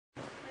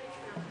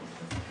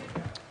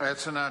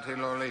Atsanati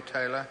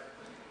Lole-Taylor.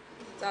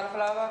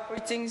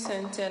 Greetings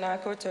and tēnā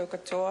koutou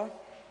katoa.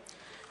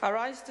 I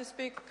rise to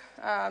speak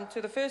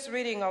to the first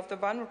reading of the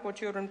Vulnerable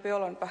Children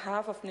Bill on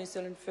behalf of New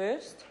Zealand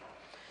First.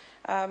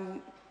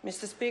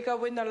 Mr. Speaker,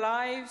 when the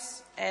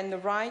lives and the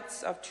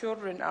rights of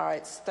children are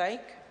at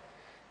stake,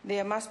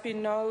 there must be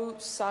no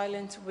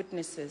silent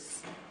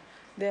witnesses.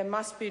 There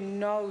must be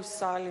no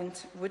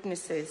silent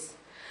witnesses.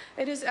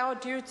 It is our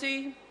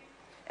duty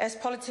as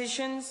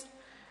politicians,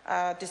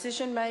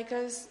 decision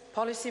makers,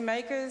 policy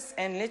makers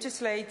and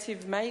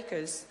legislative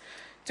makers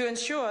to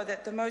ensure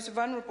that the most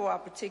vulnerable are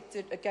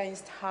protected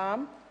against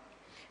harm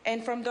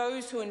and from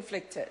those who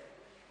inflict it.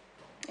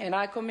 And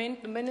I commend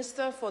the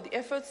Minister for the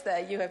efforts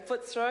that you have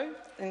put through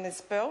in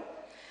this bill.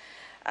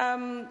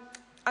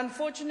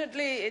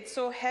 Unfortunately, it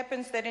so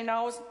happens that in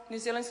our New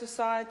Zealand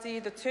society,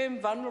 the term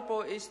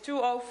vulnerable is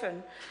too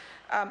often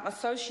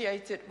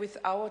associated with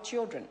our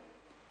children.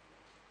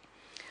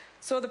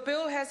 So the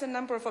bill has a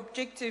number of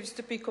objectives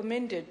to be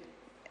commended,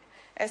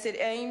 as it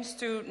aims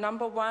to,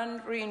 number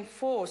one,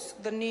 reinforce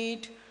the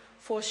need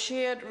for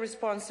shared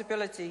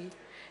responsibility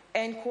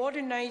and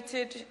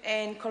coordinated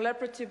and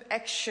collaborative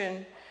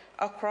action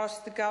across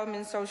the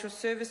government social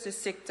services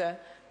sector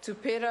to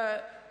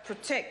better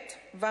protect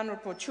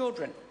vulnerable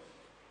children.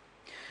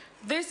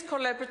 This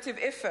collaborative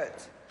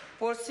effort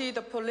will see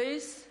the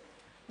police,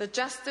 the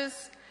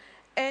justice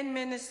and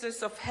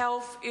ministers of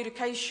health,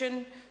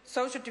 education,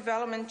 social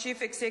development,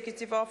 chief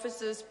executive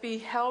officers be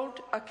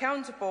held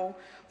accountable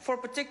for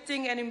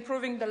protecting and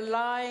improving the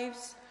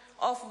lives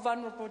of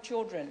vulnerable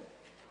children.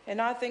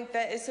 And I think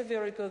that is a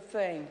very good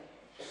thing.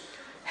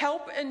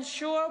 Help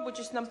ensure, which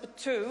is number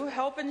two,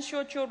 help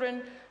ensure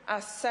children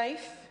are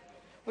safe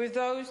with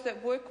those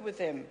that work with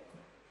them.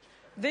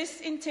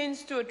 This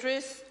intends to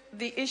address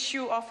the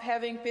issue of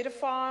having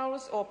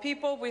pedophiles or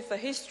people with a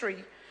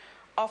history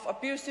of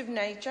abusive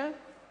nature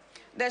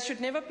that should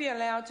never be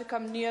allowed to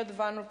come near the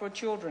vulnerable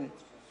children.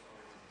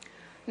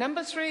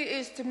 Number three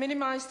is to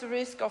minimise the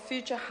risk of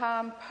future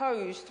harm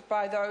posed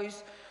by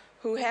those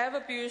who have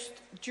abused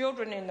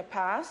children in the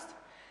past,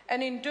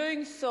 and in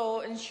doing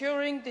so,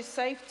 ensuring the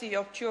safety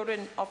of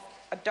children, of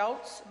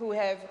adults who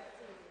have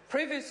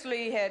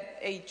previously had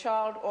a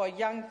child or a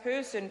young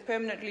person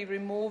permanently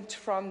removed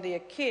from their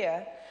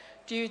care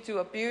due to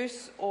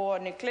abuse or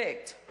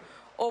neglect,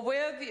 or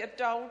where the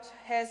adult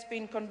has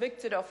been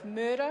convicted of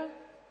murder,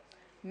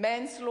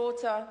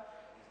 manslaughter,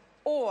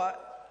 or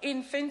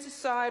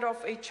infanticide of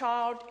a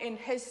child in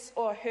his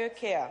or her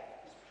care,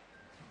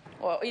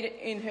 or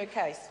in her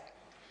case.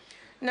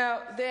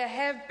 Now, there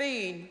have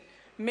been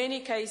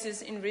many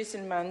cases in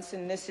recent months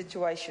in this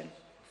situation.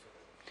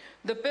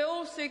 The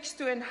bill seeks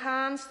to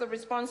enhance the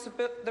response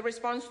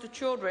to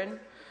children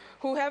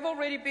who have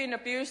already been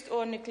abused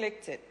or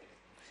neglected.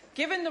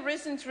 Given the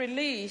recent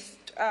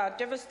released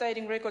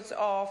devastating records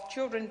of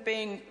children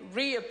being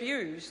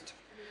re-abused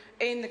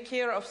in the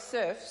care of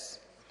serfs,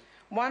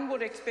 one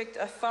would expect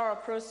a thorough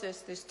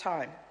process this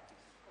time.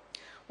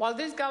 While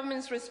this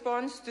government's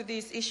response to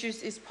these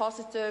issues is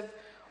positive,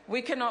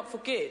 we cannot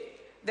forget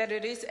that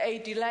it is a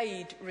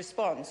delayed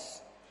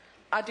response.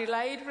 A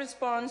delayed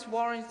response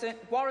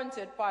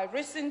warranted by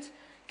recent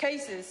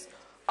cases,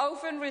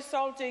 often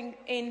resulting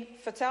in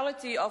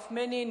fatality of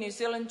many New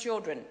Zealand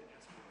children.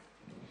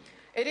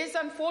 It is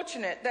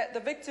unfortunate that the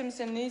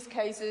victims in these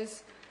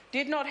cases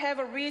did not have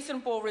a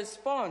reasonable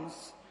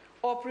response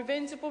or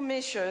preventable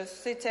measures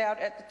set out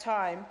at the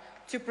time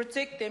to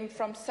protect them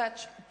from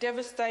such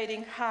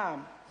devastating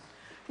harm.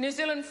 New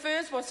Zealand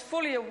First was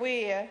fully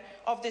aware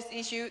of this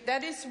issue.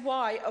 That is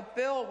why a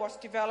bill was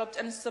developed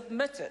and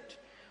submitted,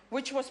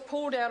 which was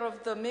pulled out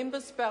of the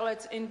members'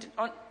 ballot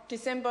on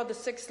December the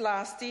 6th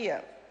last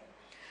year.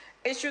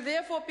 It should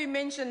therefore be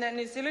mentioned that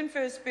New Zealand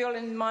First Bill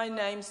in my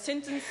name,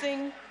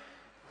 Sentencing,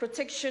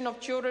 Protection of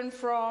Children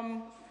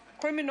from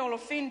Criminal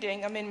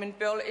Offending Amendment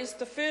Bill, is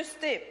the first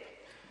step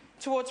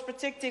towards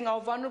protecting our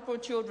vulnerable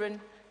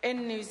children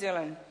in New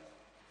Zealand.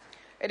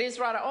 It is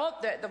rather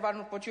odd that the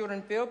Vulnerable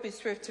Children Bill be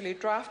swiftly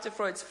drafted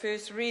for its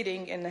first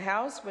reading in the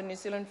House when New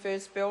Zealand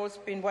First Bill has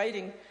been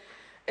waiting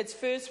its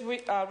first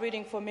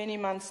reading for many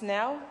months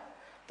now.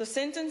 The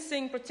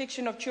Sentencing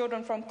Protection of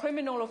Children from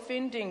Criminal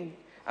Offending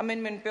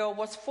Amendment Bill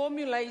was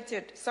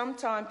formulated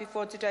sometime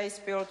before today's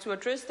bill to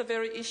address the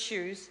very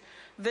issues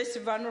this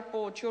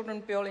Vulnerable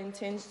Children Bill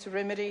intends to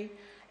remedy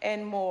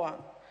and more.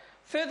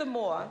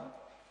 Furthermore,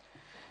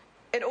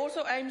 it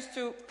also aims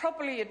to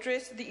properly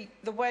address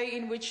the way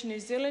in which New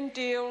Zealand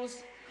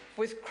deals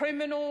with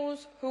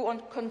criminals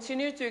who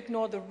continue to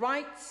ignore the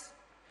rights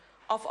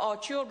of our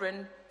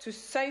children to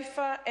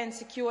safer and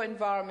secure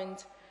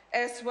environment,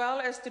 as well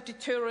as the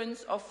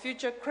deterrence of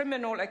future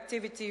criminal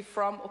activity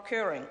from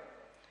occurring.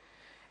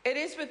 It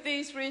is with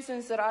these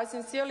reasons that I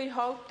sincerely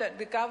hope that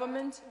the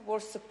government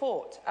will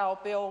support our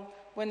bill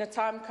when the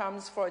time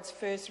comes for its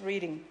first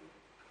reading.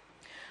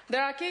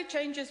 There are key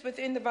changes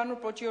within the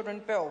Vulnerable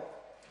Children Bill.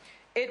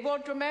 It will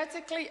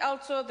dramatically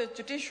alter the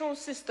judicial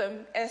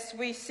system as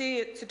we see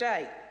it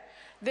today.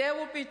 There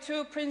will be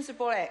two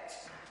principal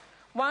acts.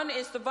 One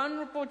is the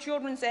Vulnerable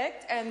Children's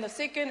Act, and the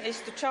second is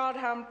the Child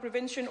Harm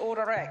Prevention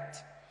Order Act.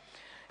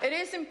 It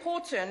is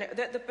important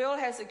that the bill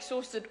has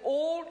exhausted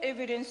all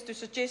evidence to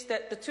suggest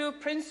that the two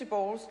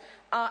principles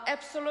are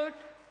absolute,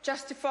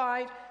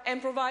 justified,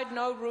 and provide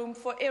no room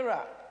for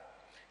error.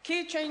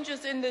 Key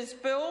changes in this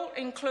bill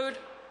include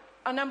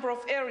a number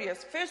of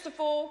areas. First of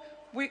all,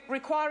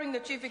 requiring the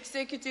chief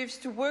executives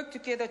to work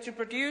together to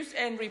produce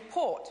and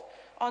report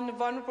on the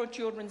Vulnerable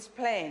Children's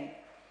Plan.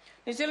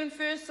 New Zealand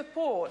First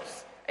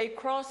supports a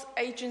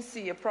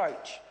cross-agency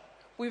approach.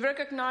 We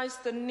recognise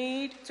the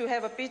need to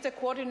have a better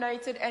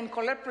coordinated and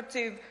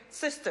collaborative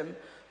system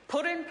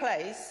put in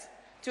place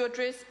to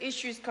address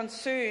issues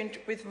concerned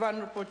with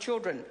vulnerable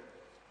children.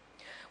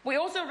 We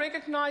also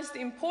recognise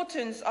the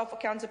importance of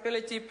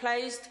accountability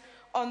placed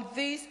on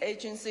these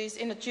agencies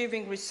in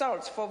achieving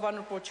results for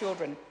vulnerable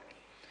children.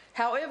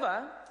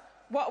 However,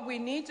 what we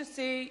need to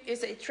see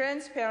is a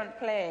transparent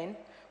plan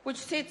which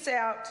sets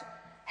out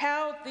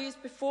how these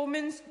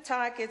performance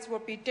targets will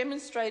be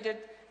demonstrated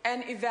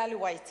and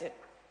evaluated.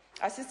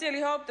 I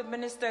sincerely hope the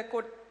Minister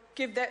could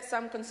give that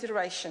some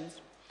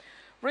considerations.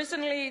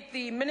 Recently,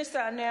 the Minister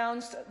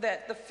announced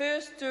that the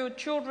first two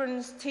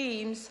children's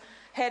teams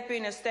had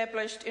been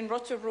established in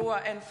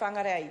Rotorua and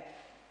Whangarei.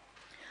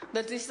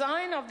 The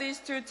design of these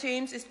two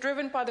teams is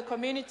driven by the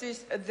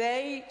communities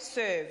they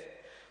serve.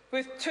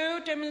 With two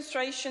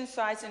demonstration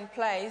sites in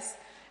place,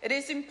 it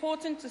is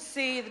important to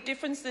see the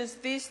differences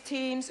these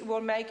teams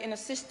will make in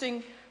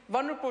assisting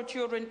vulnerable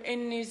children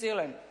in New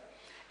Zealand.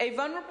 A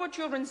Vulnerable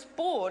Children's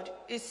Board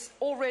is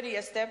already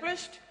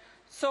established,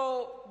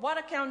 so what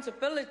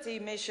accountability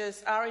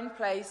measures are in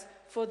place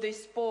for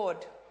this board?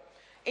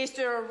 Is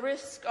there a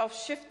risk of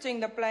shifting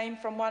the blame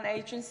from one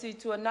agency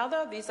to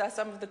another? These are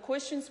some of the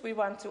questions we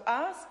want to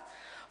ask.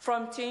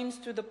 From teams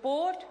to the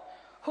board,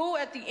 who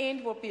at the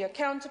end will be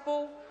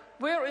accountable?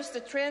 Where is the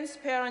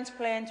transparent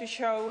plan to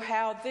show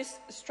how this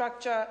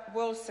structure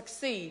will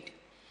succeed?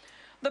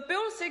 The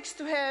bill seeks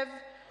to have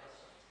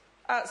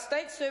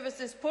state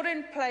services put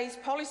in place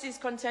policies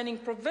containing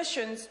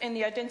provisions in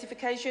the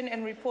identification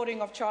and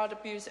reporting of child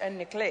abuse and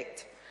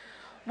neglect.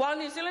 While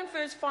New Zealand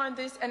First find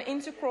this an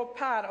integral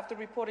part of the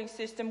reporting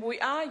system, we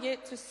are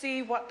yet to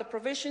see what the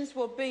provisions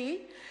will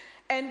be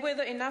and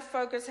whether enough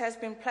focus has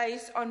been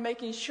placed on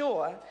making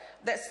sure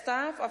that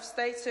staff of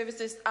state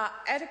services are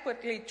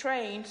adequately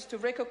trained to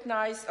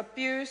recognise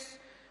abuse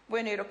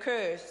when it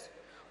occurs.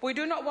 We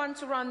do not want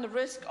to run the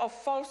risk of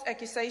false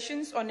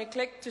accusations or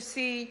neglect to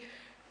see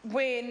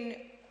when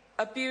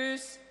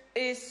abuse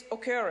is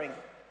occurring.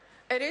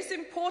 It is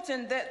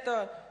important that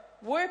the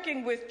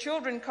Working with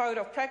Children Code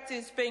of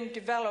Practice being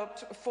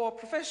developed for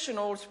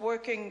professionals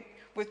working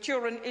with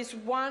children is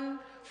one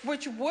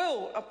which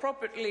will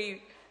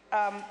appropriately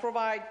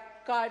provide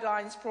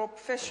guidelines for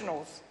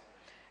professionals.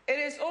 It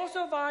is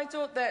also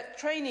vital that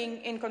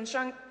training in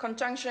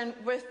conjunction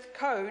with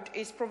code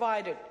is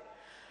provided.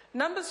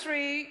 Number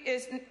 3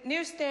 is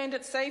new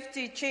standard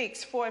safety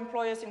checks for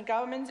employers in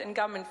government and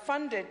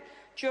government-funded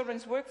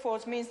children's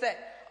workforce means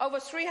that over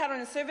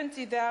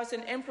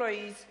 370,000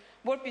 employees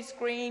would be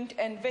screened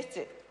and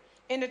vetted.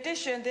 In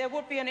addition, there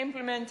would be an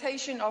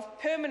implementation of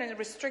permanent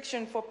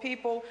restriction for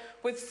people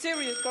with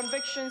serious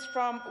convictions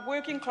from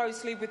working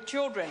closely with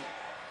children.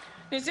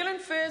 New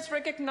Zealand First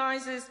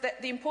recognises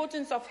that the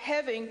importance of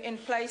having in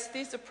place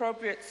these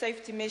appropriate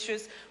safety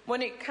measures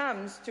when it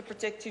comes to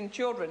protecting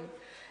children.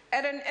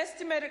 At an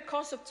estimated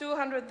cost of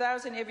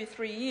 $200,000 every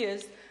 3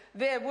 years,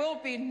 there will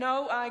be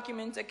no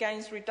argument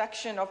against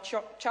reduction of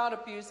child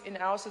abuse in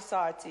our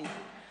society.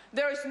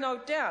 There is no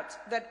doubt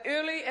that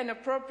early and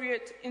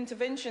appropriate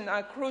intervention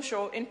are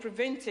crucial in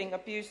preventing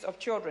abuse of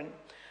children.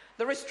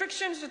 The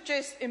restrictions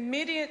suggest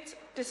immediate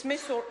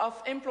dismissal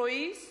of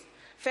employees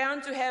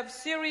found to have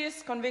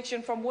serious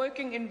conviction from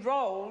working in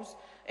roles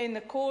in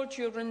the core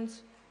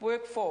children's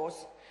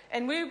workforce.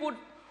 And we would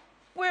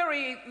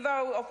worry,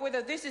 though, of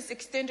whether this is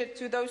extended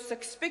to those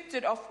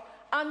suspected of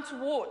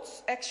untoward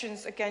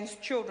actions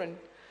against children.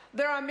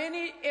 There are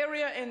many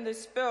areas in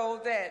this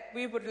bill that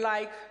we would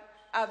like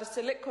the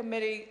Select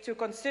Committee to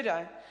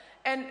consider,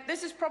 and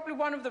this is probably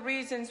one of the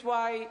reasons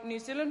why New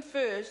Zealand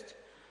First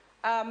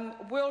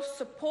will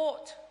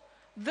support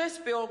this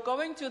bill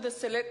going to the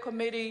Select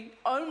Committee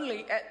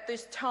only at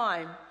this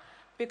time,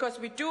 because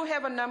we do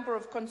have a number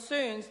of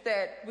concerns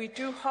that we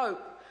do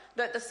hope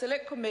that the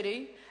Select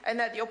Committee and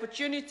that the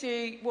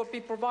opportunity will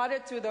be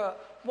provided to the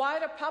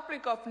wider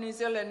public of New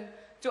Zealand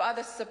to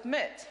either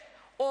submit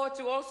or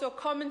to also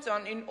comment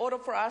on in order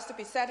for us to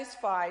be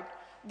satisfied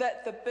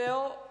that the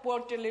bill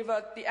will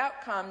deliver the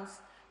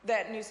outcomes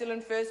that New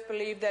Zealand First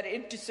believe that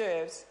it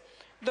deserves.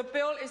 The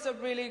bill is a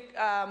really,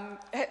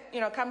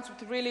 comes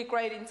with really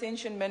great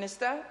intention,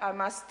 Minister. I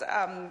must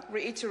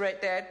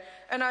reiterate that.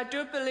 And I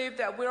do believe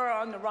that we are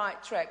on the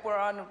right track. We're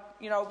on,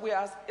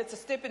 it's a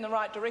step in the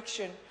right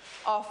direction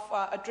of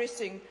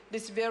addressing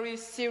this very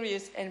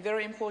serious and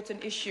very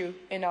important issue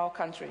in our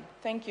country.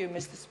 Thank you,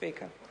 Mr.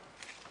 Speaker.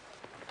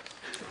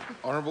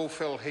 Honourable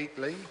Phil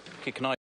Heatley.